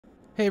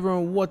Hey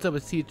everyone, what's up?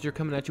 It's Teacher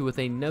coming at you with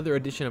another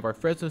edition of our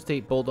Fresno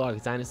State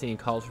Bulldogs Dynasty in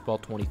College Football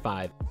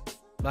 25.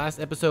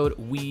 Last episode,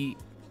 we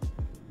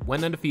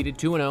went undefeated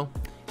 2-0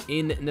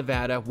 in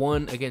Nevada,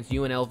 one against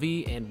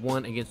UNLV and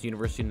one against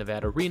University of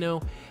Nevada, Reno,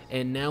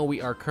 and now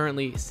we are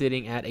currently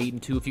sitting at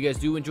 8-2. If you guys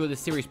do enjoy this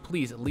series,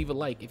 please leave a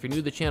like. If you're new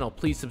to the channel,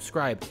 please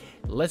subscribe.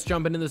 Let's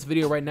jump into this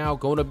video right now,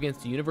 going up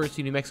against the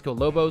University of New Mexico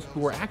Lobos,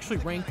 who are actually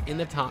ranked in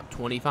the top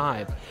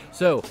 25.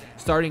 So,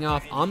 starting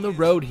off on the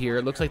road here,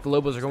 it looks like the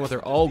Lobos are going with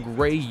their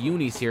all-gray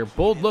unis here.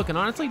 Bold look, and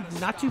honestly,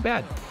 not too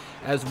bad.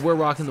 As we're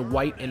rocking the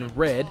white and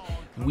red,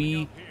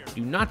 we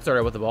do not start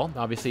out with the ball.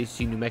 Obviously, you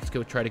see New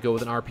Mexico try to go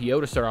with an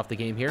RPO to start off the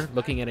game here.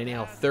 Looking at a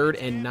now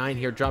 3rd and 9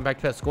 here. Drop back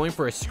pass, going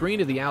for a screen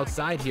to the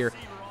outside here.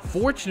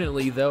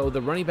 Fortunately, though,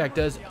 the running back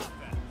does,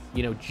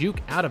 juke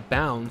out of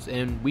bounds,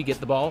 and we get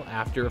the ball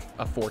after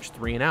a forced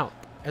 3 and out.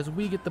 As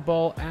we get the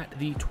ball at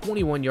the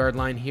 21-yard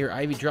line here,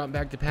 Ivy drop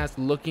back to pass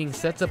looking,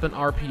 sets up an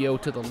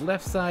RPO to the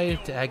left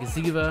side to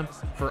Agaziva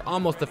for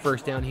almost the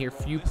first down here.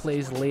 Few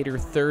plays later,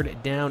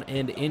 3rd down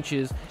and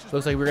inches.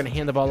 Looks like we're going to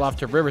hand the ball off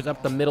to Rivers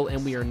up the middle,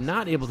 and we are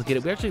not able to get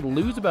it. We actually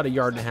lose about 1.5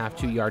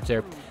 yards, 2 yards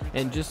there.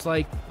 And just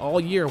like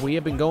all year, we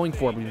have been going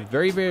for it. We've been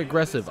very, very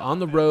aggressive on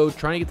the road,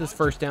 trying to get this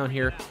first down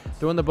here.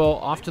 Throwing the ball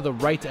off to the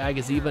right to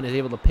Agaziva, and is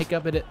able to pick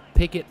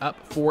it up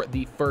for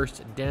the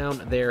first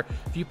down there.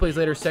 A few plays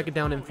later, 2nd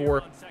down and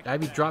 4.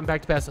 Ivy dropping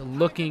back to pass,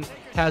 looking,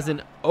 has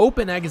an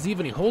open Agaziva,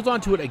 and he holds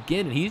on to it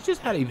again, and he's just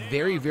had a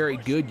very, very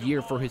good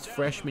year for his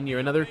freshman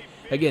year.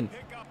 Again,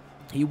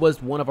 he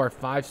was one of our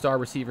 5-star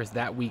receivers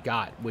that we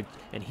got,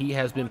 and he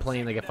has been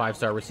playing like a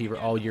 5-star receiver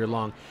all year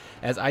long.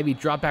 As Ivy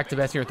drop back to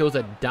pass here, throws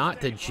a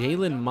dot to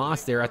Jalen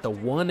Moss there at the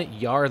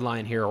 1-yard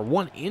line here, or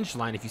 1-inch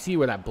line, if you see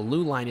where that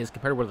blue line is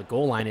compared to where the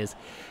goal line is.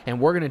 And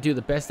we're going to do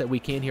the best that we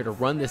can here to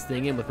run this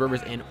thing in with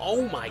Rivers, and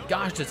oh my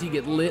gosh, does he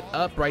get lit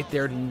up right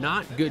there.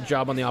 Not good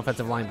job on the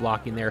offensive line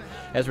blocking there,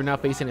 as we're now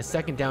facing a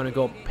 2nd down and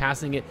goal,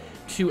 passing it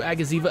to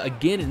Agaziva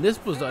again, and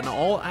this was an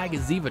all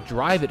Agaziva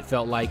drive, it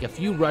felt like. A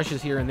few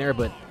rushes here and there,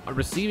 but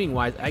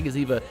receiving-wise,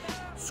 Agaziva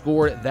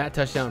scored that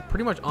touchdown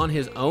pretty much on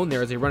his own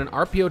there as they run an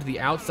RPO to the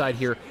outside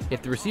here.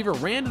 If the receiver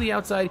ran to the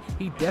outside,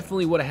 he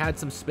definitely would have had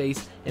some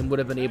space and would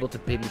have been able to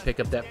maybe pick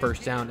up that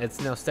first down. It's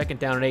now 2nd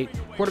down and 8.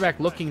 Quarterback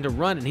looking to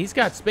run, and he's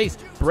got space,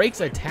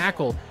 breaks a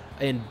tackle,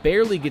 and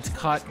barely gets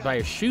caught by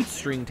a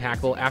shoestring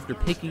tackle after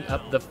picking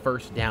up the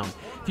first down.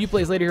 A few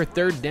plays later here,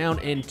 3rd down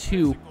and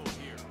 2.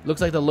 Looks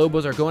like the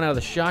Lobos are going out of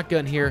the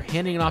shotgun here,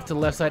 handing it off to the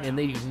left side, and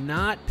they do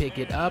not pick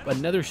it up.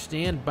 Another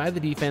stand by the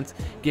defense,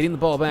 getting the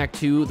ball back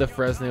to the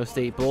Fresno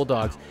State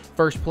Bulldogs.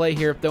 First play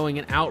here, throwing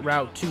an out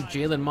route to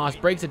Jalen Moss,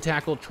 breaks a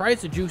tackle,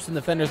 tries to juice in the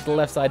defenders to the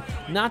left side,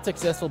 not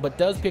successful, but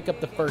does pick up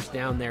the first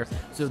down there.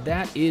 So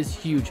that is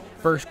huge.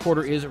 First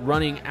quarter is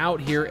running out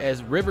here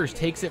as Rivers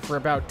takes it for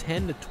about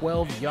 10 to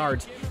 12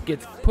 yards,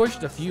 gets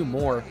pushed a few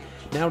more.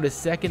 Now to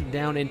 2nd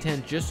down and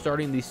 10, just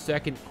starting the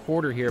 2nd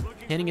quarter here.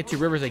 Handing it to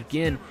Rivers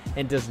again,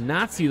 and does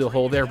not see the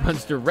hole there,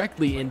 runs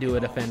directly into a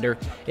defender,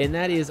 and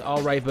that is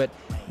all right. But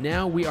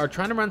now we are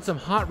trying to run some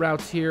hot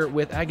routes here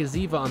with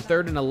Agaziva on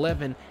 3rd and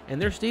 11,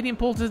 and their stadium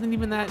pulse isn't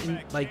even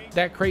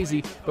that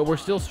crazy, but we're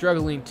still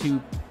struggling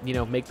to,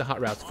 make the hot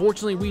routes.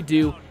 Fortunately, we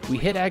do. We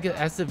hit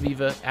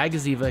Agaziva,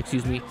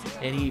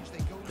 and he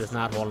does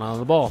not hold on to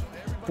the ball.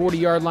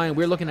 40-yard line,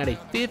 we're looking at a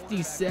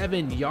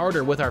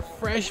 57-yarder with our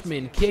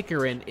freshman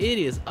kicker, and it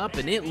is up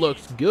and it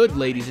looks good,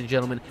 ladies and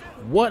gentlemen.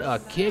 What a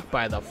kick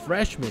by the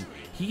freshman.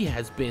 He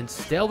has been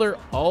stellar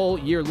all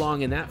year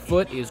long, and that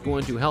foot is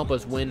going to help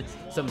us win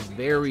some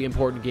very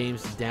important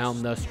games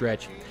down the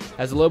stretch.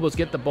 As the Lobos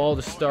get the ball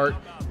to start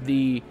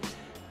the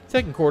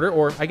 2nd quarter,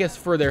 or I guess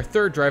for their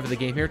 3rd drive of the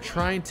game here,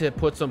 trying to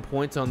put some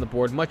points on the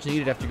board, much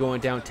needed after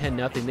going down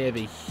 10-0. They have a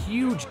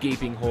huge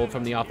gaping hole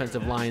from the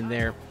offensive line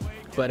there.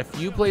 But a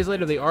few plays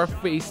later, they are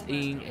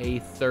facing a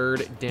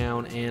 3rd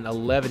down and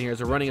 11 here. As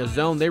they're running a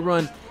zone, they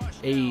run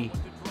a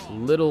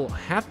little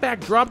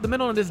halfback drop the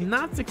middle, and it is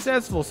not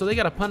successful, so they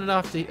got to punt it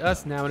off to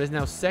us now. It is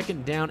now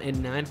 2nd down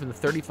and 9 from the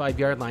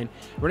 35-yard line.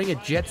 Running a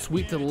jet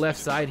sweep to the left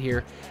side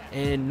here,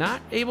 and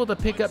not able to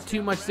pick up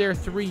too much there.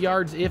 3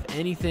 yards, if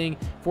anything,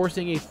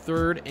 forcing a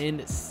 3rd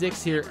and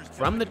 6 here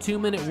from the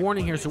 2-minute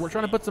warning here. So we're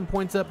trying to put some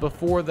points up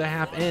before the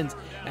half ends.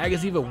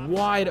 Agaziva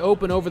wide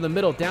open over the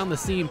middle, down the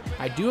seam.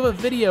 I do have a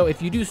video.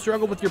 If you do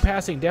struggle with your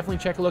passing, definitely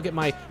check a look at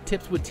my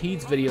Tips with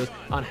Teeds videos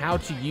on how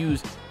to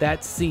use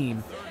that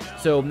seam.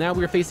 So now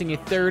we're facing a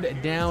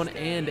 3rd down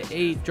and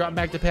 8. Drop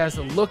back to pass,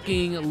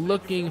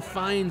 looking,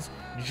 finds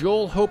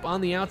Joel Hope on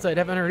the outside.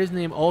 Haven't heard his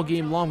name all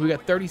game long. We've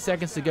got 30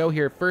 seconds to go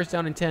here. 1st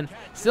down and 10.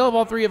 Still have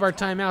all 3 of our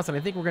timeouts, and I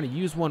think we're going to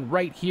use one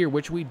right here,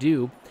 which we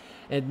do.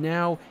 And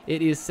now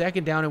it is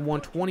 2nd down and 1.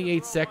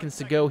 28 seconds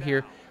to go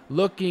here.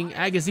 Looking,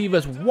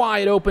 Agaziva's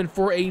wide open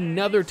for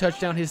another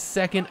touchdown, his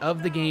 2nd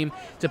of the game,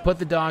 to put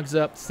the Dogs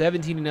up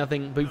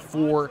 17-0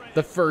 before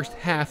the first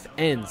half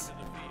ends.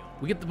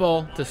 We get the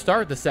ball to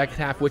start the 2nd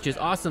half, which is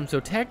awesome. So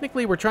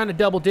technically, we're trying to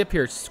double dip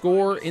here.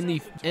 Score in the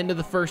end of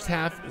the first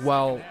half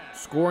while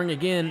scoring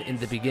again in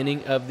the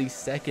beginning of the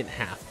 2nd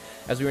half.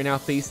 as we are now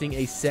facing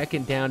a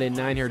 2nd down and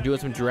 9 here, doing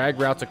some drag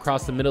routes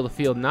across the middle of the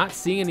field, not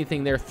seeing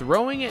anything there,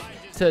 throwing it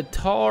to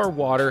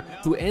Tarwater,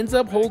 who ends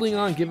up holding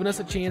on, giving us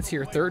a chance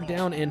here. 3rd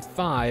down and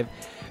 5.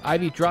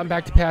 Ivy dropping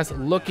back to pass,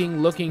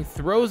 looking,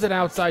 throws it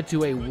outside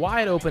to a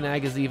wide open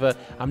Agaziva.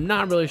 I'm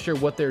not really sure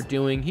what they're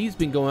doing. He's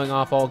been going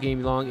off all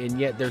game long, and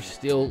yet they're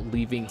still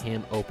leaving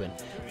him open.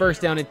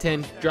 1st down and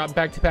 10, drop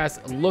back to pass,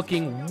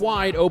 looking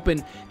wide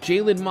open.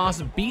 Jalen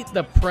Moss beat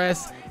the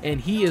press, and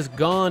he is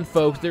gone,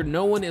 folks.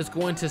 No one is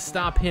going to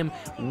stop him.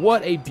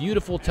 What a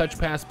beautiful touch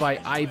pass by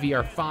Ivy,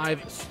 our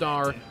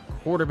 5-star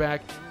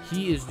quarterback.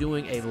 He is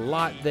doing a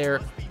lot there.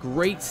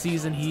 Great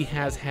season he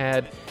has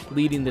had,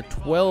 leading the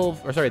 8-2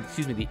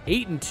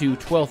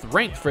 12th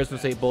ranked Fresno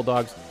State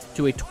Bulldogs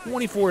to a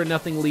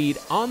 24-0 lead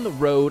on the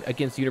road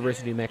against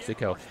University of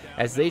Mexico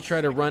as they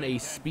try to run a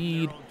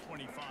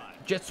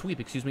jet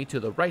sweep, to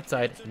the right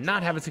side.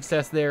 Not having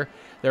success there.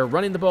 They're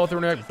running the ball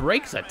through and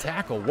breaks a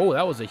tackle. Whoa,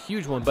 that was a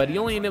huge one, but he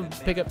only ended up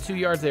to pick up 2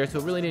 yards there, so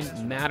it really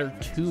didn't matter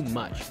too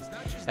much.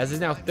 As it's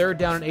now 3rd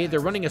down and 8,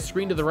 they're running a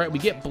screen to the right. We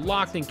get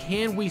blocked, and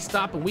can we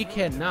stop? And we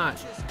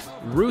cannot.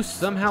 Roos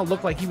somehow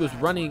looked like he was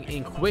running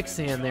in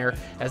quicksand there,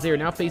 as they are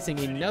now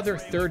facing another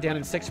 3rd down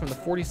and 6 from the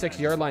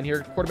 46-yard line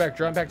here. Quarterback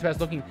drawing back to pass,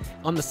 looking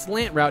on the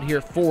slant route here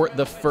for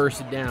the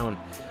 1st down.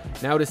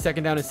 Now it is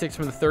 2nd down and 6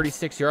 from the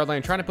 36-yard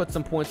line, trying to put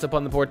some points up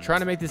on the board, trying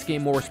to make this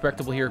game more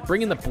respectable here,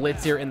 bringing the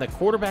blitz here, and the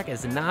quarterback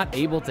is not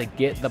able to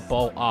get the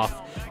ball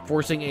off,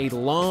 forcing a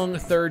long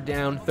 3rd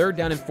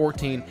down and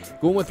 14,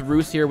 going with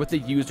Roos here with the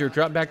user,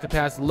 drop back to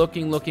pass,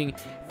 looking,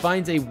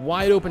 finds a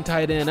wide open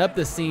tight end up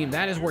the seam.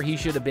 That is where he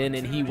should have been,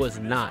 and he was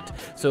not.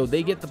 So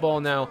they get the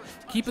ball now,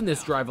 keeping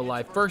this drive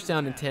alive. 1st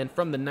down and 10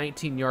 from the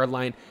 19-yard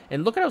line,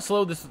 and look at how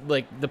slow this,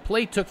 the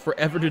play took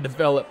forever to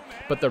develop,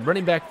 but the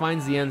running back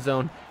finds the end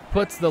zone,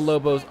 puts the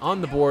Lobos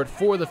on the board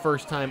for the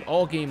first time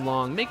all game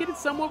long, making it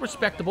somewhat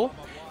respectable,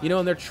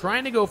 and they're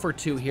trying to go for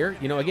 2 here,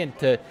 again,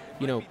 to,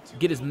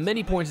 get as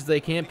many points as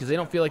they can because they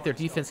don't feel like their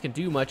defense can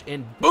do much,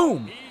 and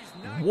boom,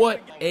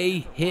 what a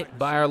hit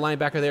by our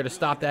linebacker there to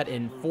stop that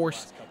and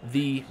force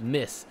the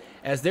miss.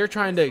 As they're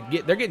trying to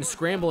they're getting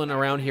scrambling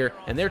around here,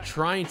 and they're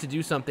trying to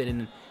do something,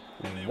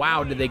 and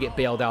wow, did they get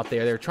bailed out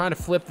there. They're trying to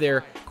flip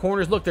their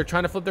corners. Look, they're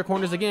trying to flip their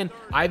corners again.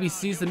 Ivy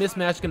sees the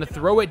mismatch, going to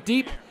throw it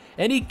deep,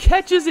 and he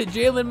catches it.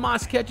 Jalen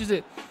Moss catches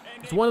it.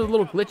 It's one of the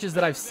little glitches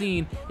that I've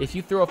seen. If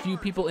you throw a few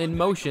people in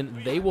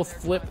motion, they will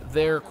flip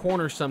their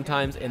corners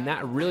sometimes, and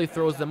that really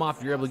throws them off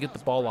if you're able to get the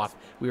ball off.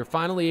 We were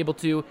finally able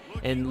to,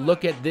 and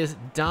look at this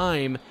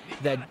dime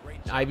that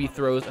Ivy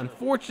throws.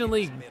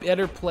 Unfortunately,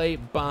 better play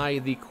by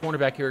the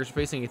cornerback here,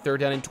 facing a 3rd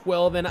down and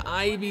 12, and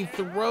Ivy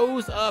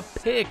throws a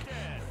pick.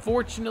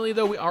 Fortunately,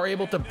 though, we are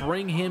able to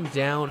bring him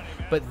down,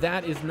 but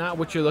that is not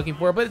what you're looking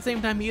for. But at the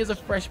same time, he is a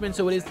freshman,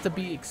 so it is to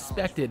be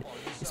expected,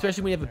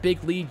 especially when you have a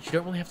big lead. You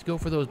don't really have to go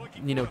for those,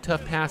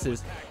 tough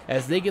passes.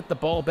 As they get the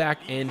ball back,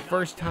 and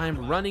first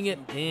time running it,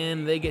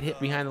 and they get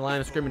hit behind the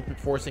line of scrimmage,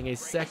 forcing a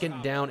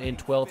 2nd down and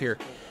 12 here.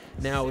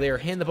 Now, they are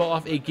handing the ball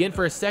off again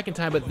for a 2nd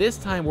time, but this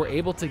time we're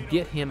able to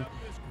get him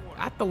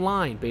at the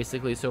line,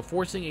 basically. So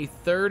forcing a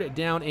 3rd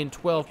down and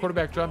 12.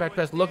 Quarterback drop back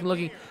pass,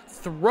 looking,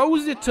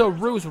 throws it to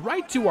Roos,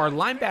 right to our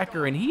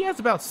linebacker, and he has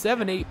about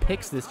 7-8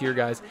 picks this year,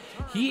 guys.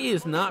 He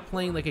is not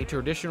playing like a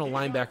traditional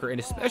linebacker, and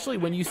especially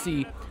when you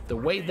see the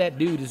way that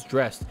dude is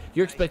dressed,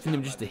 you're expecting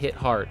him just to hit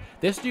hard.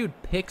 This dude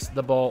picks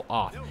the ball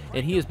off,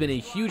 and he has been a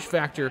huge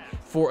factor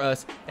for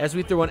us as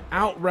we throw an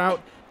out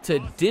route to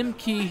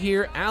Dimkey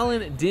here.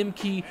 Allen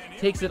Dimkey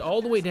takes it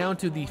all the way down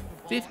to the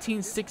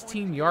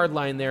 15-16 yard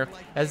line there,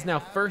 as now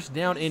 1st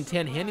down and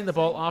 10, handing the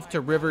ball off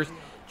to Rivers,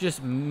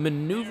 just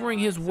maneuvering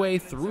his way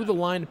through the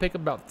line to pick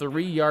up about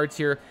 3 yards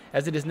here,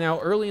 as it is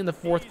now early in the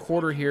 4th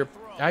quarter here.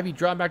 Ivy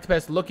drop back to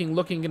pass, looking,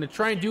 going to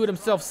try and do it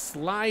himself,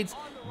 slides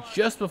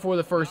just before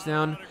the 1st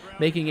down,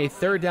 making a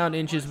 3rd down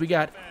inches. We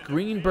got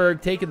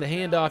Greenberg taking the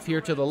handoff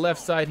here to the left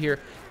side here.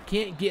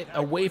 Can't get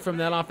away from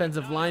that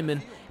offensive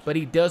lineman, but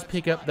he does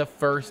pick up the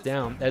 1st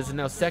down. That is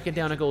now 2nd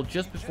down and goal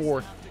just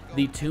before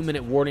the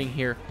 2-minute warning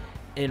here.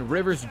 And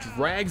Rivers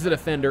drags the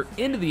defender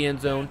into the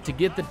end zone to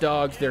get the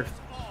Dogs their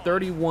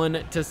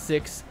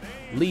 31-6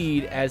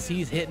 lead, as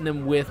he's hitting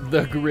them with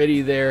the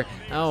gritty there.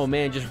 Oh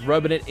man, just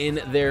rubbing it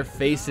in their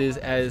faces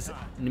as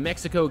New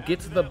Mexico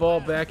gets the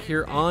ball back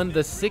here on the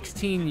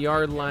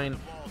 16-yard line.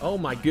 Oh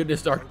my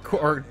goodness, our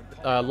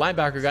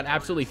linebacker got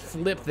absolutely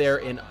flipped there,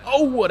 and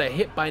oh, what a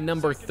hit by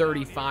number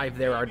 35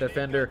 there, our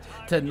defender,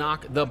 to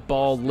knock the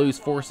ball loose,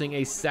 forcing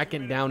a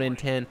 2nd down and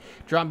 10.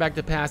 Drop back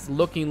to pass,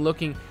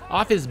 looking,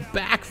 off his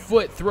back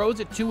foot, throws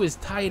it to his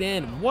tight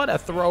end. What a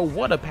throw,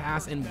 what a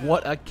pass, and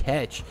what a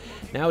catch.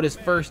 Now it is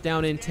 1st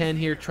down and 10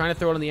 here, trying to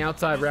throw it on the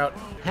outside route.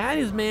 Had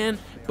his man,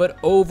 but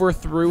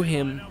overthrew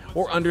him.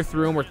 or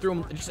underthrew him or threw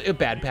him. Just a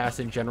bad pass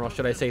in general,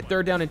 should I say.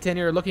 3rd down and 10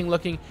 here.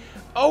 Looking.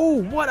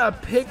 Oh, what a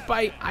pick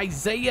by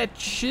Isaiah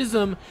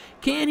Chisholm.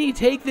 Can he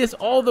take this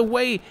all the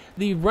way?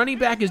 The running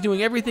back is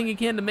doing everything he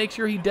can to make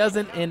sure he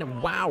doesn't,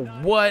 and wow,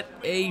 what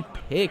a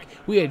pick.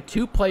 We had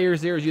 2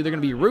 players there. It was either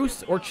going to be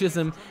Roos or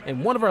Chisholm,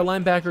 and one of our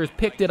linebackers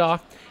picked it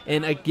off,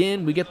 and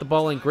again, we get the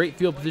ball in great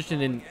field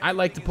position, and I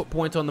like to put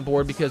points on the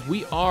board because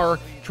we are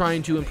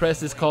trying to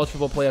impress this college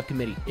football playoff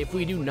committee. If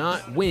we do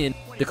not win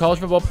the college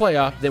football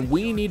playoff, then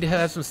we need to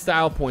have some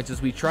style points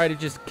as we try to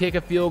just kick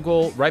a field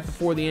goal right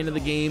before the end of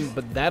the game,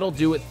 but that'll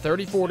do it.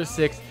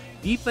 34-6.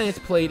 Defense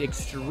played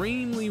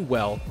extremely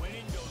well,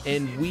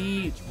 and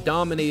we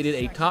dominated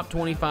a top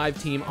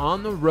 25 team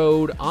on the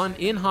road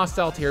in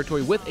hostile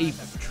territory with a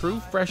true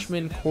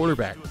freshman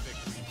quarterback.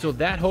 So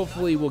that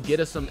hopefully will get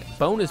us some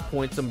bonus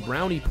points, some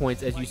brownie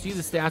points, as you see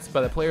the stats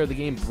by the player of the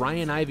game,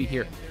 Brian Ivy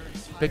here.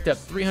 Picked up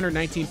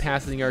 319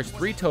 passing yards,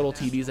 3 total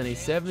TDs, and a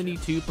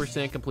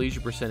 72%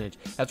 completion percentage.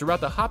 As we're about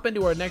to hop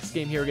into our next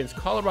game here against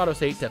Colorado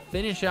State to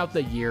finish out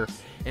the year,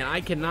 and I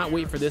cannot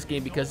wait for this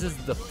game because this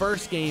is the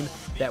first game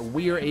that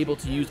we are able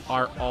to use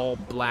our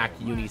all-black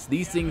unis.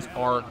 These things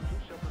are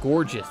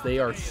gorgeous. They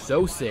are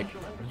so sick.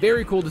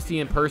 Very cool to see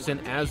in person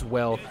as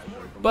well,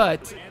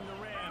 but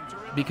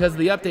because of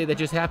the update that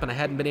just happened, I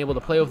hadn't been able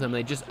to play with them.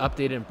 They just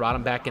updated and brought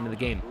them back into the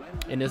game.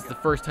 And this is the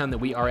first time that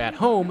we are at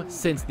home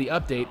since the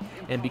update,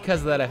 and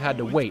because of that, I've had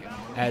to wait.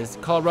 As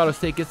Colorado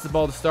State gets the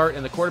ball to start,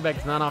 and the quarterback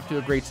is not off to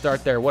a great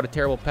start there. What a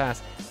terrible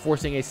pass,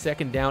 forcing a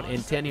 2nd down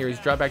and 10 here. He's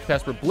dropped back to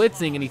pass for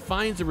blitzing, and he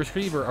finds a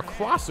receiver, a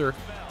crosser,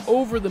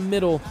 over the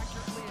middle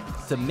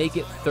to make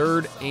it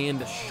 3rd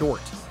and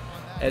short.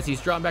 As he's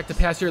dropped back to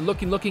pass here,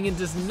 looking, and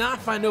does not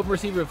find an open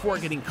receiver before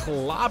getting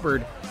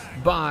clobbered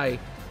by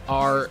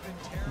our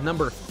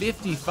number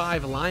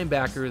 55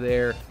 linebacker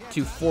there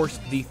to force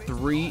the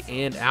 3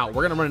 and out.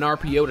 We're going to run an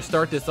RPO to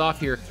start this off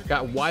here.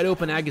 Got wide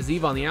open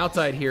Agaziva on the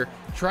outside here.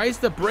 Tries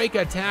to break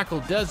a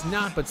tackle, does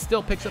not, but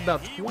still picks up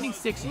about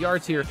 26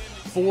 yards here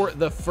for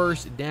the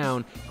 1st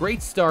down.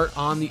 Great start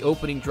on the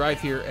opening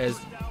drive here as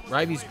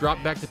Ivy's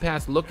dropped back to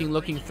pass,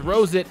 looking,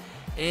 throws it,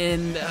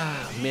 and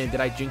man, did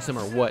I jinx him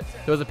or what?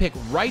 There was a pick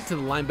right to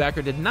the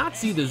linebacker. Did not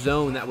see the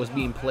zone that was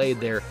being played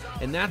there,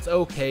 and that's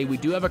okay. We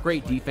do have a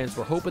great defense.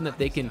 We're hoping that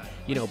they can,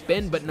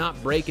 bend but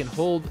not break and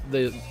hold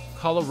the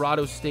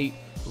Colorado State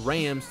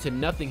Rams to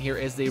nothing here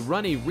as they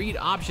run a read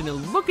option.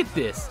 And look at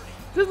this.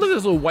 Just look at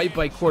this little white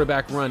bike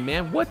quarterback run,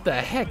 man. What the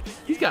heck?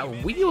 He's got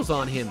wheels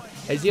on him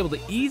as he's able to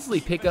easily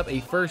pick up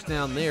a 1st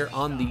down there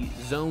on the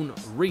zone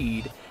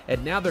read.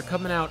 And now they're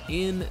coming out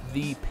in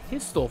the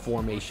pistol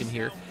formation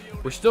here.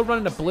 We're still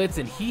running a blitz,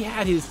 and he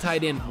had his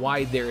tight end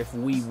wide there if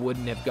we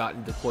wouldn't have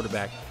gotten the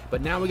quarterback.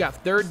 But now we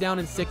got 3rd down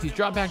and 6. He's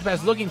dropped back to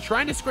pass,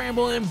 trying to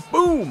scramble, and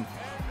boom!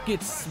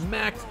 Gets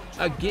smacked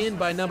again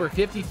by number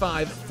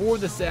 55 for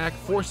the sack,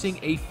 forcing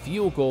a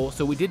field goal.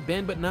 So we did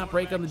bend but not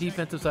break on the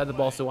defensive side of the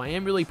ball. So I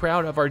am really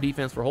proud of our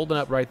defense for holding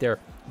up right there.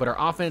 But our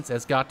offense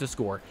has got to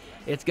score.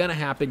 It's going to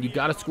happen. You've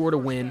got to score to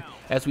win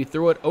as we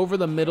throw it over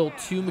the middle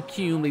to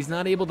McCune. He's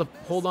not able to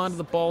hold on to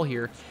the ball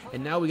here.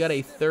 And now we got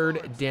a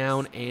 3rd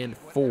down and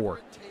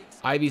 4.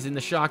 Ivy's in the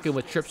shotgun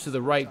with trips to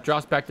the right,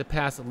 drops back to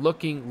pass,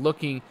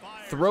 looking,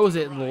 throws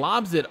it and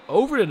lobs it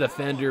over to the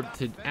defender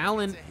to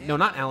Allen. No,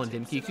 not Allen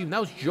Dimke, excuse me. That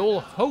was Joel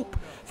Hope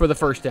for the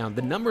 1st down.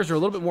 The numbers are a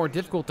little bit more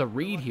difficult to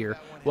read here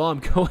while I'm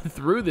going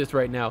through this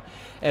right now.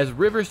 As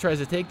Rivers tries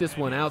to take this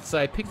one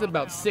outside, picks up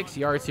about 6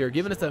 yards here,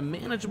 giving us a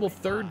manageable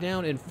 3rd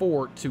down and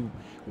 4 to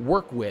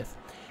work with.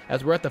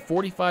 As we're at the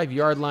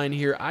 45-yard line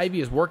here,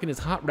 Ivy is working his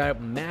hot route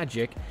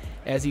magic.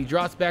 As he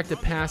drops back to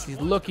pass,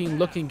 he's looking,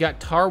 got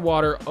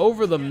Tarwater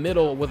over the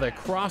middle with a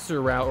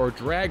crosser route or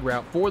drag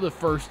route for the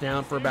 1st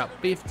down for about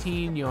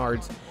 15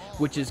 yards,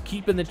 which is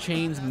keeping the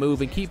chains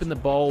moving, keeping the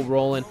ball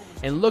rolling.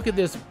 And look at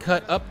this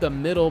cut up the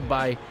middle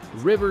by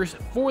Rivers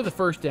for the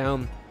 1st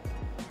down,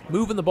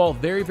 moving the ball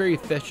very, very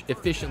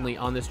efficiently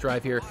on this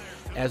drive here.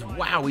 As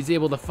wow, he's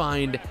able to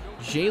find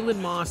Jalen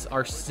Moss,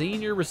 our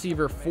senior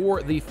receiver,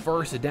 for the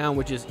 1st down,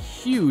 which is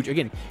huge.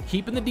 Again,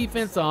 keeping the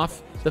defense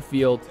off the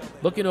field,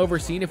 looking over,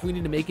 seeing if we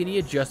need to make any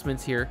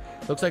adjustments here.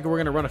 Looks like we're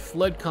going to run a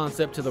flood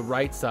concept to the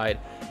right side,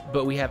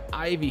 but we have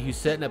Ivy who's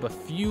setting up a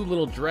few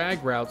little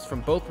drag routes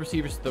from both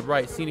receivers to the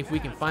right, seeing if we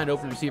can find an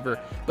open receiver,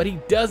 but he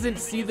doesn't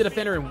see the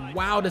defender, and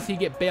wow, does he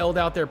get bailed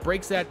out there.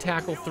 Breaks that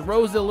tackle,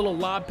 throws a little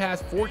lob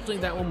pass. Fortunately,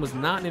 that one was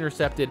not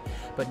intercepted,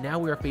 but now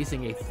we are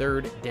facing a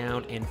 3rd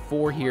down and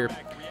 4 here,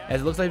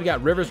 as it looks like we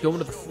got Rivers going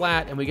to the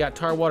flat, and we got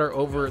Tarwater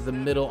over the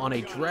middle on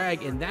a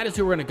drag, and that is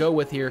who we're going to go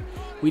with here.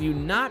 We do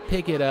not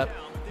pick it up.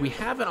 We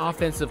have an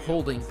offensive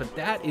holding, but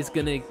that is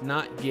going to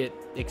not get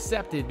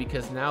accepted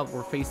because now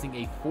we're facing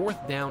a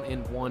 4th down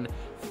and 1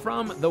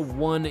 from the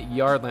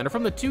 1-yard line, or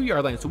from the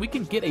 2-yard line. So we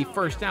can get a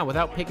 1st down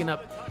without picking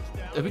up,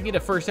 if we can get a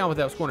 1st down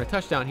without scoring a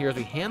touchdown here, as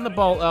we hand the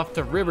ball off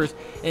to Rivers,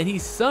 and he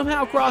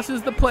somehow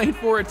crosses the plane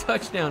for a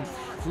touchdown.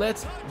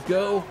 Let's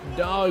go,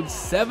 Dogs.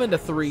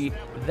 7-3.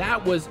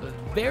 That was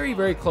very,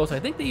 very close. I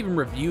think they even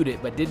reviewed it,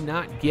 but did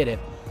not get it.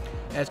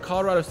 as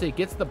Colorado State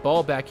gets the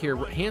ball back here,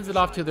 hands it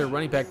off to their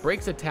running back,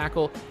 breaks a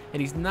tackle,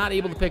 and he's not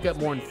able to pick up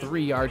more than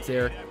 3 yards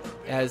there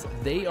as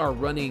they are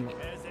running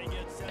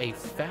a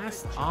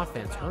fast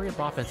offense, hurry-up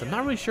offense. I'm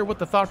not really sure what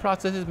the thought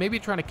process is. Maybe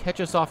trying to catch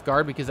us off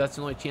guard because that's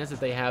the only chance that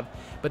they have,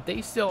 but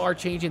they still are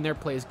changing their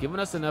plays, giving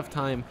us enough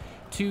time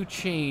to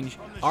change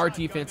our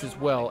defense as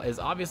well, as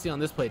obviously on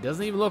this play, it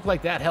doesn't even look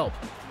like that helped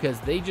because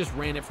they just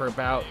ran it for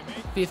about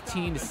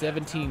 15 to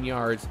 17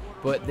 yards,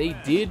 but they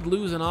did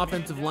lose an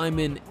offensive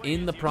lineman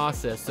in the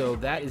process, so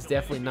that is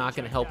definitely not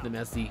going to help them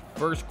as the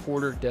first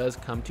quarter does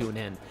come to an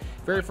end.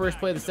 Very first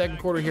play of the second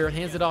quarter here,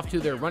 hands it off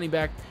to their running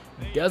back,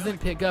 doesn't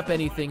pick up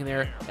anything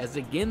there, as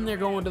again they're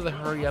going to the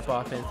hurry-up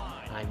offense.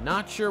 I'm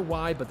not sure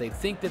why, but they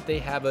think that they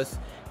have us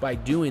by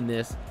doing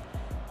this,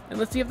 and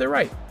let's see if they're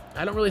right.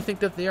 I don't really think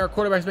that they are.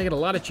 Quarterback's making a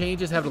lot of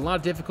changes, having a lot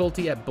of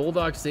difficulty at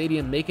Bulldog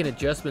Stadium, making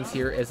adjustments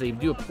here as they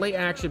do a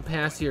play-action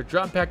pass here,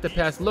 drop back the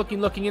pass,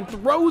 looking, and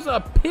throws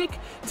a pick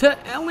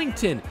to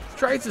Ellington.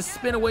 Tries to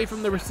spin away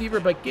from the receiver,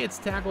 but gets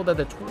tackled at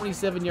the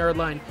 27-yard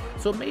line.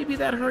 So maybe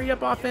that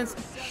hurry-up offense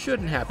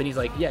shouldn't happen. He's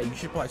like, yeah, you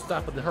should probably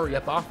stop with the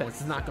hurry-up offense.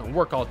 It's not going to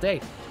work all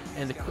day.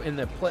 And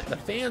the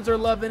fans are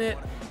loving it.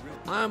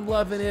 I'm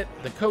loving it,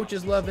 the coach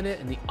is loving it,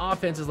 and the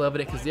offense is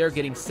loving it because they're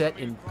getting set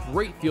in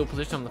great field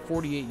position on the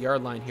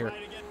 48-yard line here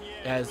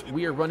as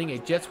we are running a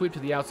jet sweep to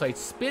the outside,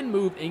 spin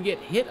move, and get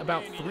hit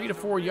about 3 to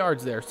 4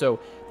 yards there. So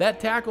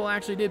that tackle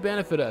actually did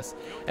benefit us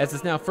as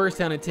it's now first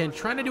down and 10,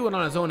 trying to do it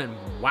on his own, and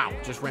wow,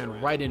 just ran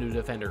right into a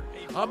defender.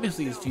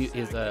 Obviously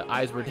his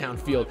eyes were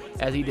downfield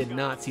as he did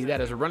not see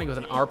that as we're running with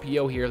an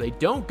RPO here. They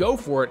don't go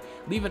for it,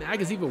 leaving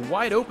Agaziva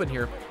wide open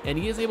here, and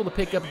he is able to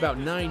pick up about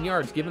 9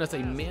 yards, giving us a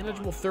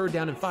manageable 3rd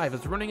down and 5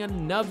 as we're running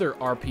another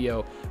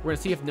RPO. We're going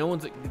to see if no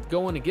one's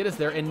going to get us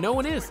there, and no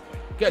one is.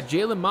 Got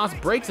Jalen Moss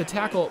breaks a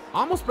tackle,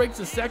 almost breaks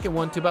the second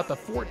one to about the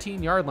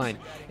 14-yard line.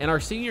 And our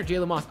senior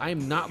Jalen Moss, I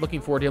am not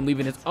looking forward to him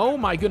leaving his, oh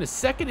my goodness,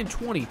 2nd and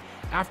 20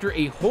 after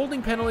a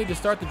holding penalty to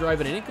start the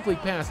drive and an incomplete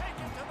pass.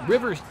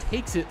 Rivers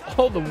takes it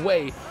all the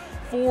way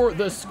for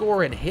the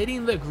score and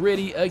hitting the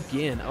gritty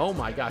again. Oh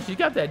my gosh, he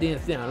got that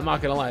dance down. I'm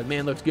not gonna lie,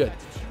 man, looks good.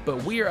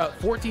 But we are up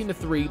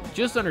 14-3,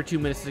 just under 2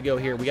 minutes to go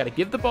here. We got to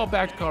give the ball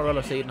back to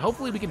Colorado State, and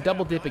hopefully we can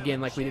double dip again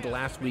like we did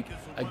last week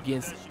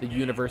against the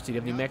University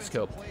of New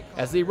Mexico.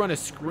 As they run a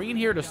screen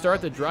here to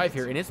start the drive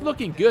here, and it's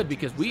looking good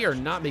because we are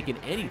not making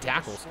any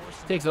tackles.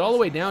 Takes it all the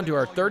way down to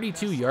our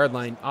 32-yard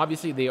line.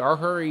 Obviously, they are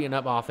hurrying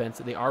up offense.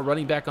 They are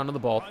running back onto the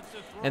ball,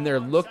 and they're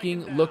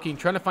looking,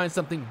 trying to find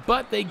something,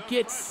 but they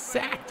get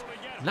sacked.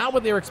 Not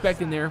what they were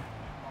expecting there.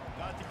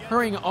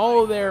 Hurrying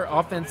all of their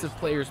offensive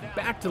players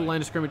back to the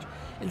line of scrimmage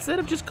instead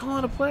of just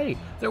calling a play.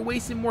 They're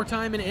wasting more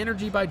time and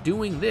energy by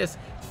doing this.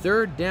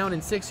 3rd down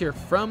and 6 here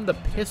from the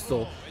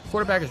pistol.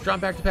 Quarterback is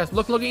dropped back to pass,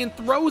 looking, and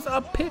throws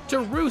a pick to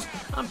Roos.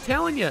 I'm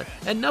telling you,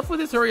 enough with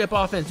this hurry-up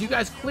offense. You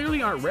guys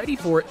clearly aren't ready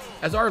for it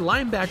as our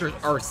linebackers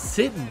are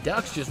sitting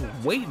ducks just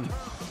waiting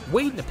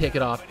to pick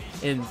it off.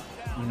 And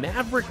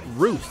Maverick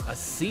Roos, a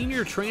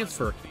senior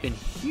transfer, been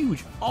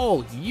huge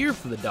all year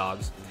for the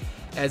Dogs.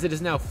 As it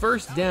is now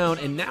 1st down,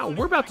 and now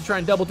we're about to try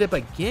and double dip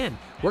again.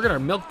 We're going to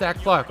milk that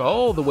clock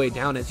all the way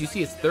down. As you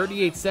see, it's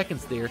 38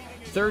 seconds there.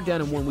 3rd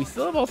down and 1. We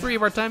still have all 3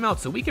 of our timeouts,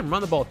 so we can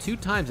run the ball 2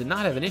 times and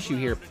not have an issue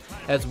here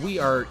as we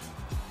are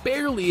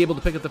barely able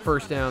to pick up the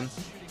 1st down.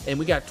 And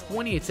we got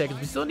 28 seconds.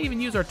 We still didn't even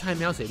use our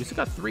timeouts yet. We still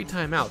got 3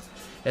 timeouts.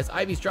 As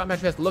Ivy's drop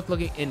back pass,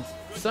 looking, and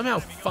somehow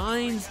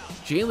finds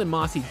Jalen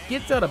Moss. He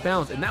gets out of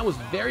bounds, and that was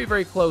very,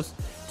 very close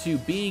to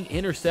being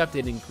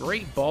intercepted, and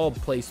great ball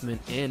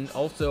placement and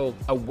also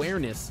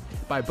awareness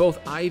by both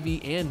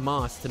Ivy and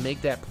Moss to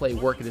make that play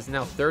work. It is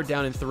now 3rd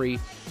down and 3.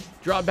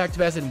 Drop back to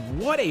pass, and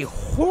what a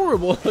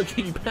horrible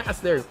looking pass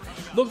there.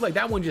 Looked like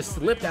that one just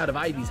slipped out of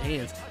Ivy's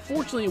hands.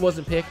 Fortunately, it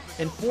wasn't picked,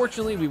 and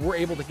fortunately, we were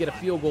able to get a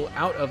field goal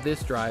out of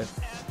this drive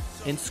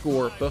and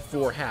score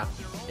before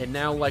half. And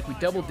now, like we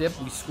double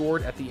dipped, we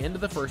scored at the end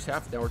of the first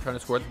half. Now we're trying to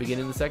score at the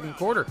beginning of the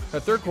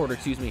 3rd quarter,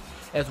 excuse me.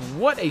 As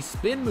what a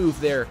spin move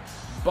there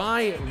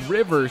by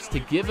Rivers to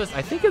give us,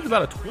 I think it's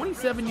about a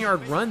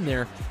 27-yard run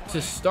there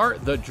to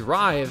start the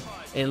drive.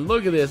 And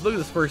look at this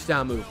 1st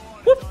down move.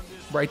 Whoop,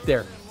 right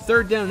there.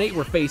 3rd down and 8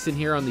 we're facing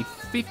here on the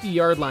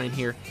 50-yard line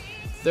here.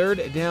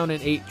 3rd down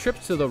and 8,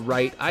 trips to the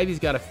right. Ivy's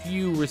got a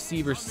few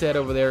receivers set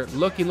over there.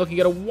 Looking,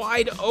 got a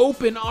wide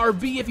open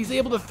RB if he's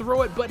able to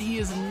throw it, but he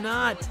is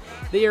not.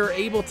 They are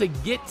able to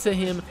get to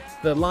him.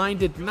 The line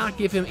did not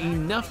give him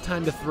enough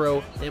time to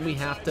throw, and we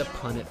have to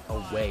punt it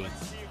away.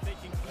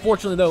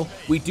 Fortunately, though,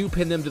 we do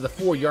pin them to the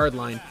 4-yard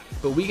line,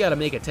 but we got to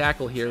make a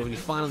tackle here when you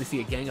finally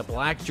see a gang of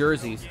black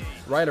jerseys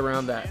right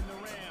around that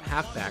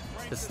halfback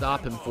to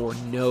stop him for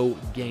no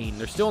gain.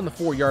 They're still on the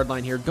 4-yard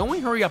line here.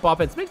 Going hurry-up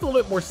offense makes a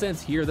little bit more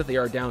sense here that they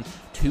are down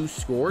 2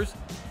 scores,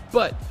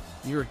 but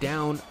you're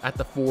down at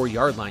the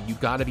 4-yard line. You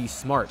got to be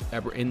smart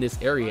in this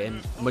area,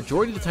 and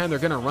majority of the time they're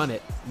going to run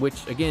it,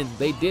 which, again,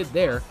 they did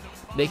there.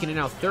 Making it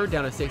now 3rd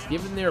down and 6,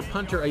 giving their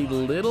punter a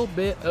little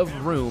bit of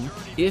room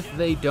if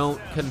they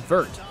don't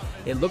convert.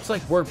 It looks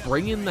like we're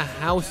bringing the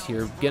house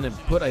here, going to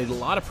put a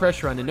lot of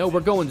pressure on. And no, we're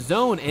going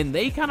zone, and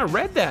they kind of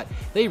read that.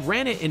 They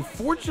ran it, and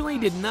fortunately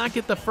did not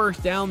get the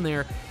first down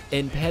there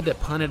and had to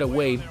punt it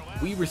away.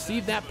 We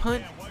received that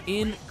punt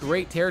in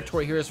great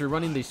territory here as we're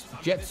running this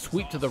jet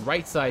sweep to the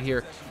right side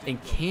here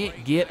and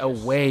can't get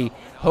away.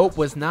 Hope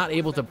was not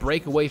able to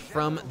break away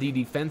from the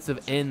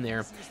defensive end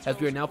there as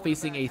we are now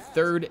facing a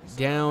 3rd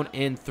down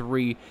and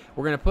 3.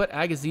 We're going to put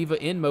Agaziva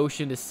in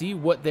motion to see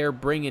what they're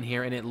bringing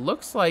here, and it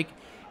looks like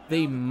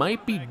they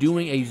might be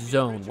doing a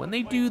zone. When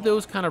they do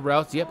those kind of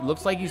routes, yep,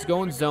 looks like he's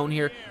going zone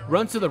here.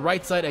 Runs to the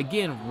right side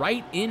again,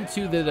 right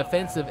into the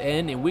defensive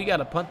end, and we got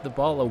to punt the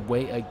ball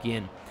away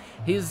again.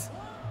 His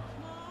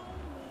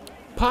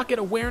pocket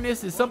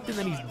awareness is something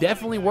that he's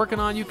definitely working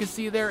on. You can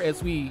see there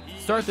as we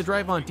start the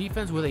drive on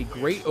defense with a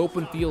great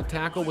open field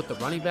tackle with the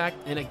running back,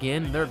 and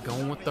again, they're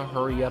going with the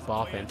hurry up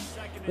offense.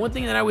 One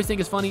thing that I always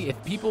think is funny,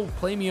 if people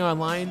play me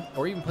online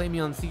or even play me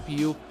on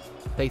CPU,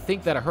 they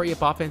think that a hurry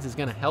up offense is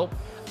going to help.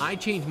 I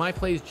change my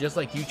plays just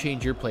like you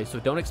change your plays, so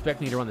don't expect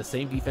me to run the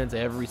same defense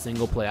every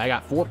single play. I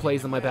got 4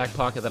 plays in my back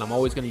pocket that I'm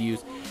always going to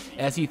use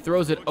as he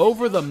throws it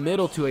over the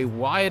middle to a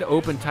wide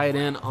open tight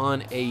end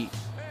on a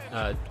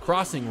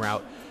crossing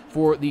route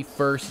for the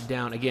 1st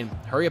down. Again,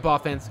 hurry up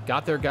offense,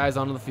 got their guys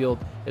onto the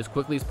field as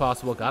quickly as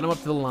possible, got them up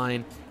to the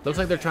line. Looks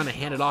like they're trying to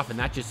hand it off, and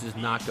that just does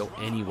not go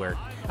anywhere.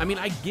 I mean,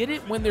 I get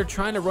it when they're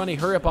trying to run a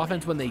hurry up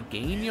offense when they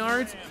gain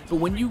yards, but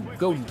when you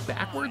go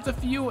backwards a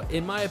few,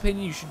 in my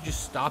opinion, you should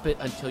just stop it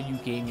until you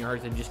gain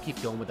yards and just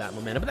keep going with that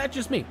momentum. But that's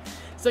just me.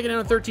 2nd down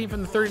and 13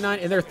 from the 39,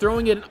 and they're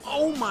throwing it, and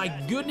oh my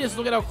goodness,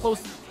 look at how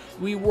close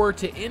we were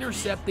to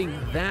intercepting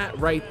that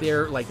right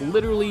there, like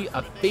literally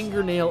a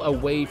fingernail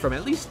away from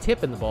at least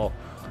tipping the ball.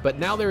 But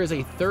now there is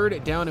a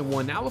 3rd down and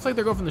 1. Now it looks like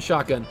they're going from the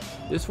shotgun.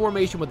 This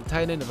formation with the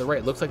tight end to the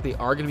right looks like they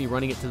are going to be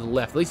running it to the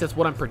left. At least that's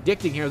what I'm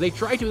predicting here. They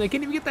try to, and they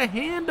can't even get the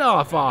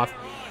handoff off,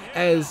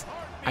 as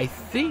I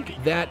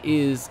think that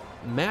is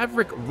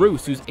Maverick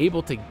Roos who's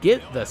able to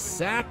get the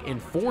sack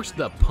and force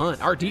the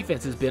punt. Our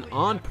defense has been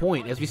on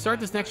point as we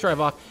start this next drive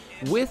off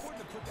with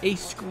a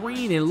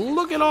screen, and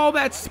look at all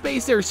that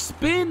space there.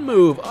 Spin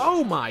move.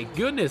 Oh my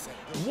goodness.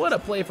 What a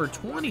play for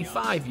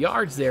 25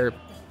 yards there.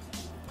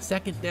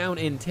 2nd down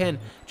and 10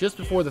 just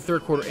before the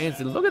 3rd quarter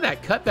ends. And look at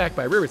that cutback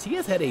by Rivers. He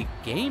has had a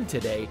game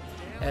today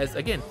as,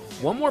 again,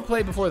 one more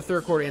play before the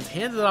 3rd quarter ends.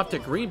 Hands it off to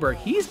Greenberg.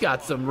 He's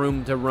got some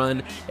room to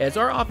run as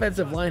our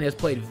offensive line has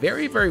played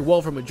very, very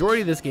well for a majority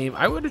of this game.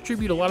 I would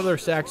attribute a lot of their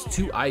sacks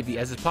to Ivy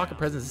as his pocket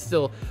presence is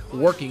still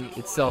working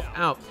itself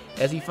out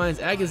as he finds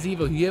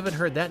Agaziva, who you haven't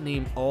heard that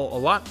name a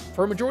lot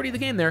for a majority of the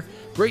game there.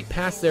 Great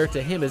pass there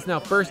to him. Is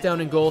now 1st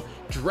down and goal.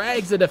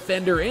 Drags a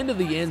defender into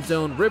the end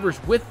zone. Rivers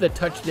with the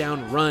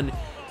touchdown run.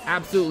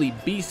 Absolutely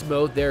beast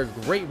mode there.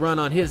 Great run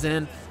on his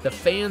end. The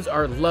fans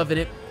are loving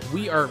it.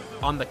 We are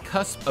on the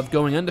cusp of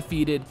going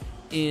undefeated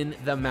in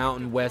the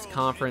Mountain West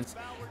Conference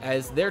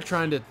as they're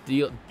trying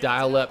to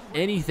dial up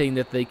anything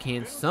that they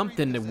can,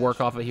 something to work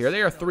off of here.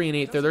 They are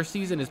 3-8 there. Their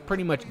season is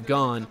pretty much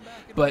gone,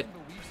 but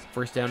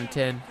 1st down and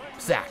 10,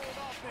 sack.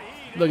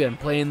 Look at him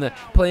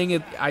playing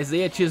it.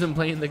 Isaiah Chisholm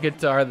playing the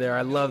guitar there.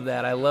 I love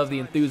that. I love the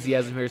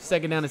enthusiasm here.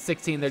 2nd down and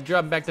 16. They're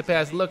dropping back to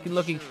pass,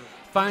 looking.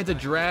 Finds a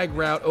drag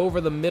route over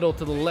the middle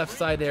to the left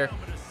side there.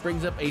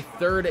 Brings up a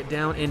 3rd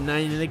down and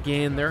 9. And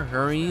again, they're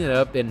hurrying it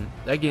up. And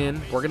again,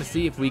 we're going to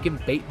see if we can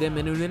bait them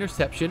into an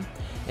interception.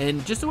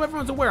 And just so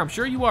everyone's aware, I'm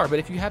sure you are, but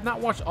if you have not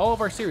watched all of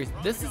our series,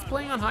 this is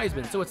playing on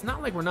Heisman. So it's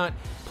not like we're not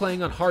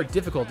playing on hard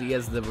difficulty,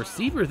 as the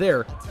receiver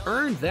there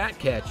earned that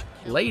catch,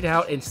 laid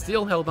out, and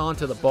still held on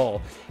to the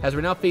ball. As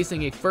we're now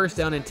facing a 1st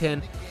down and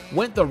 10.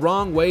 Went the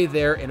wrong way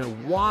there, and a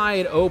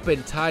wide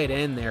open tight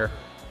end there.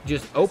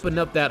 Just opened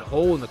up that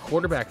hole, and the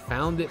quarterback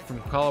found it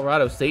from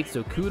Colorado State,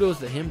 so kudos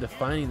to him to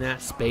finding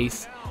that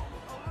space.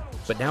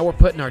 But now we're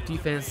putting our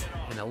defense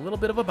in a little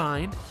bit of a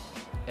bind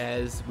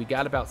as we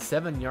got about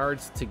 7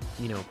 yards to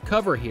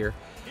cover here.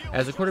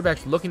 As the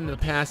quarterback's looking to the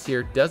pass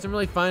here, doesn't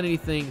really find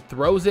anything,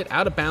 throws it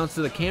out of bounds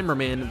to the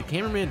cameraman. The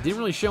cameraman didn't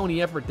really show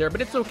any effort there, but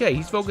it's okay.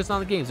 He's focused on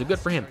the game, so good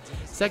for him.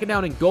 2nd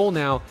down and goal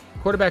now.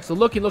 Quarterback's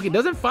looking,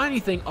 doesn't find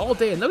anything all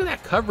day, and look at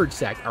that coverage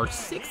sack, our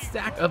 6th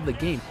sack of the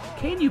game.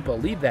 Can you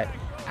believe that?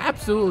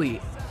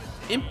 Absolutely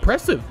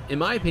impressive, in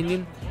my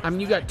opinion. I mean,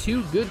 you got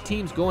 2 good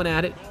teams going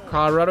at it.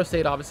 Colorado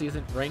State obviously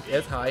isn't ranked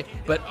as high,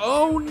 but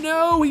oh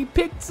no, he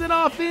picks it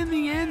off in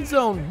the end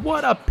zone.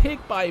 What a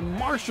pick by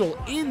Marshall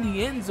in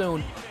the end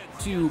zone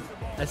to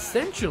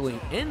essentially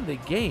end the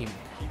game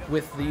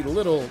with the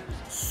little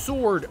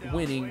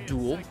sword-winning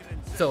duel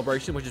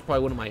celebration, which is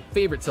probably one of my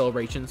favorite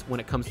celebrations when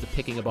it comes to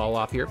picking a ball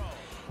off here.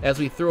 As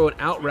we throw an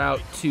out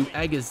route to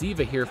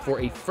Agaziva here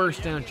for a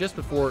 1st down just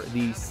before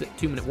the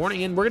 2-minute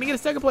warning, and we're going to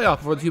get a 2nd play off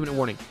before the 2-minute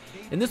warning.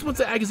 And this one's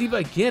to Agaziva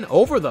again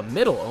over the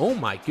middle. Oh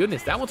my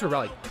goodness, that one's for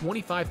about like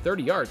 25,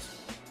 30 yards.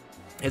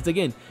 As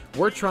again,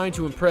 we're trying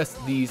to impress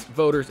these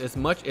voters as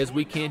much as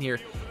we can here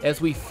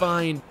as we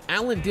find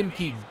Alan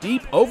Dimke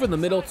deep over the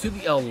middle to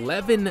the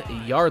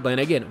 11-yard line.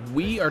 Again,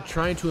 we are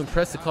trying to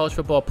impress the college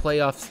football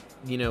playoffs,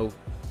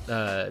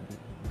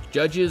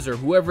 judges or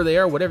whoever they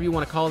are, whatever you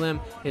want to call them,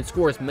 and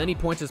score as many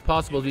points as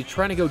possible. He's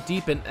trying to go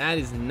deep, and that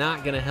is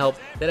not going to help.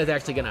 That is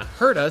actually going to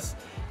hurt us.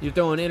 You're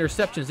throwing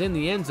interceptions in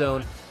the end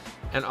zone.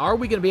 And are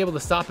we going to be able to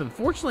stop him?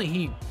 Fortunately,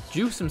 he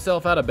jukes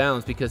himself out of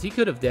bounds because he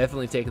could have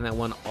definitely taken that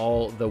one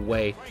all the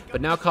way.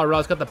 But now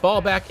Colorado's got the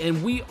ball back,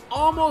 and we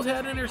almost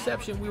had an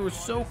interception. We were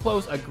so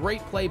close. A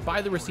great play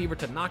by the receiver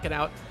to knock it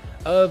out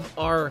of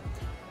our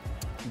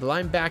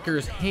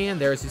linebacker's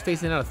hand there as he's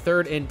facing out a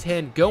 3rd and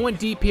 10. Going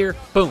deep here.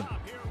 Boom.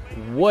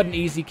 What an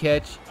easy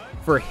catch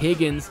for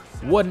Higgins.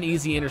 What an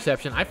easy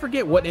interception. I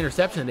forget what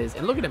interception it is.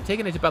 And look at him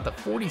taking it to about the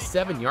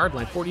 47-yard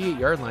line,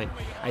 48-yard line.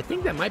 I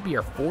think that might be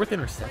our 4th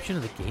interception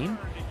of the game.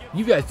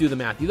 You guys do the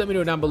math. You let me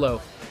know down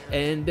below.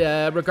 And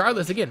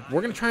regardless, again,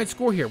 we're going to try and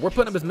score here. We're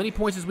putting up as many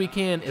points as we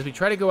can as we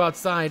try to go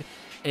outside.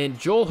 And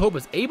Joel Hope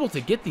is able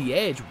to get the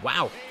edge.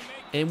 Wow.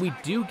 And we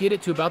do get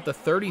it to about the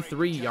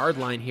 33-yard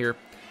line here,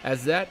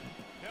 as that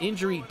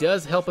injury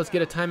does help us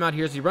get a timeout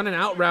here as we run an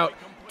out route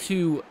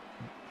to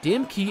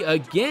Dimke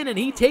again, and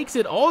he takes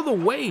it all the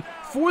way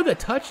for the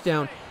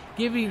touchdown,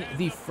 giving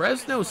the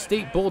Fresno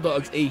State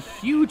Bulldogs a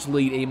huge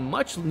lead, a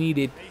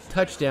much-needed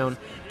touchdown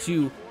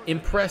to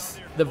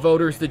impress the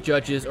voters, the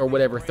judges, or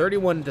whatever.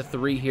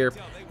 31-3 here.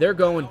 They're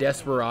going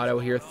desperado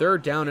here.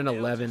 3rd down and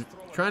 11.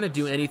 Trying to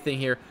do anything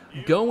here.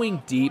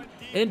 Going deep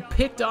and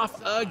picked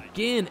off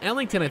again.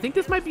 Ellington, I think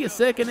this might be a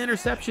 2nd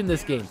interception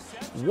this game.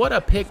 What a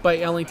pick by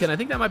Ellington. I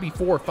think that might be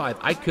 4 or 5.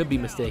 I could be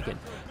mistaken.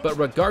 But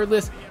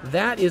regardless,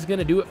 that is going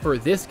to do it for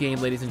this game,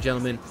 ladies and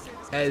gentlemen,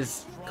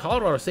 as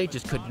Colorado State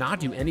just could not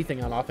do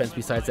anything on offense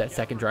besides that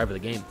 2nd drive of the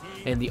game.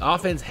 And the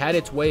offense had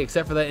its way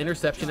except for that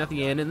interception at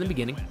the end in the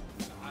beginning.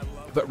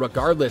 But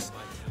regardless,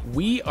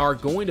 we are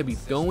going to be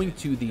going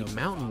to the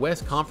Mountain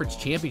West Conference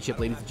Championship,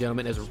 ladies and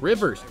gentlemen, as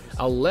Rivers,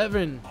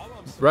 11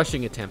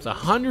 rushing attempts,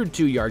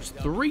 102 yards,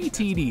 3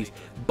 TDs,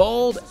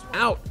 balled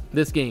out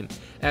this game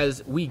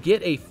as we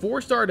get a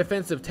 4-star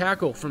defensive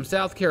tackle from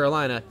South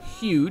Carolina,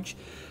 huge,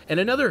 and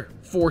another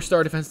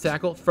 4-star defensive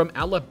tackle from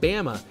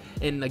Alabama.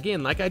 And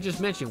again, like I just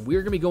mentioned,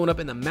 we're going to be going up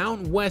in the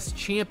Mountain West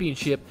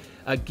Championship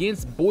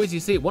against Boise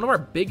State, one of our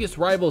biggest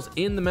rivals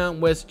in the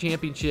Mountain West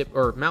Championship,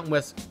 or Mountain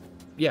West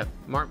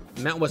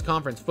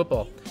Conference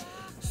football.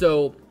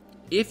 So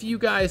if you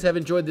guys have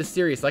enjoyed this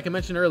series, like I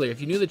mentioned earlier, if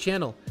you're new to the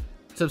channel,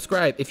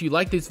 subscribe. If you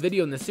like this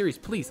video in this series,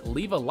 please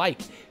leave a like.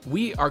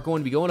 We are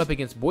going to be going up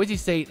against Boise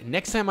State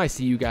next time I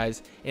see you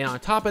guys. And on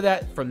top of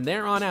that, from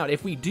there on out,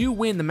 if we do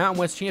win the Mountain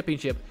West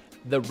Championship,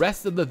 the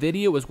rest of the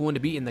video is going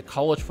to be in the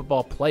college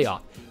football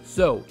playoff.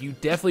 So you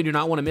definitely do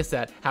not want to miss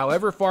that.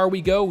 However far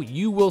we go,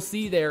 you will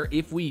see there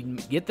if we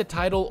get the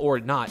title or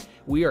not.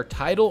 We are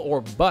title or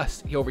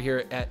bust over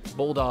here at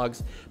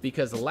Bulldogs,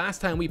 because the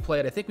last time we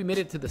played, I think we made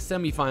it to the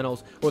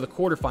semifinals or the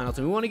quarterfinals,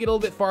 and we want to get a little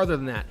bit farther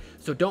than that.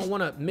 So don't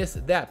want to miss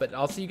that. But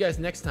I'll see you guys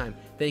next time.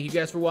 Thank you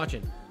guys for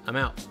watching. I'm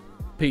out.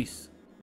 Peace.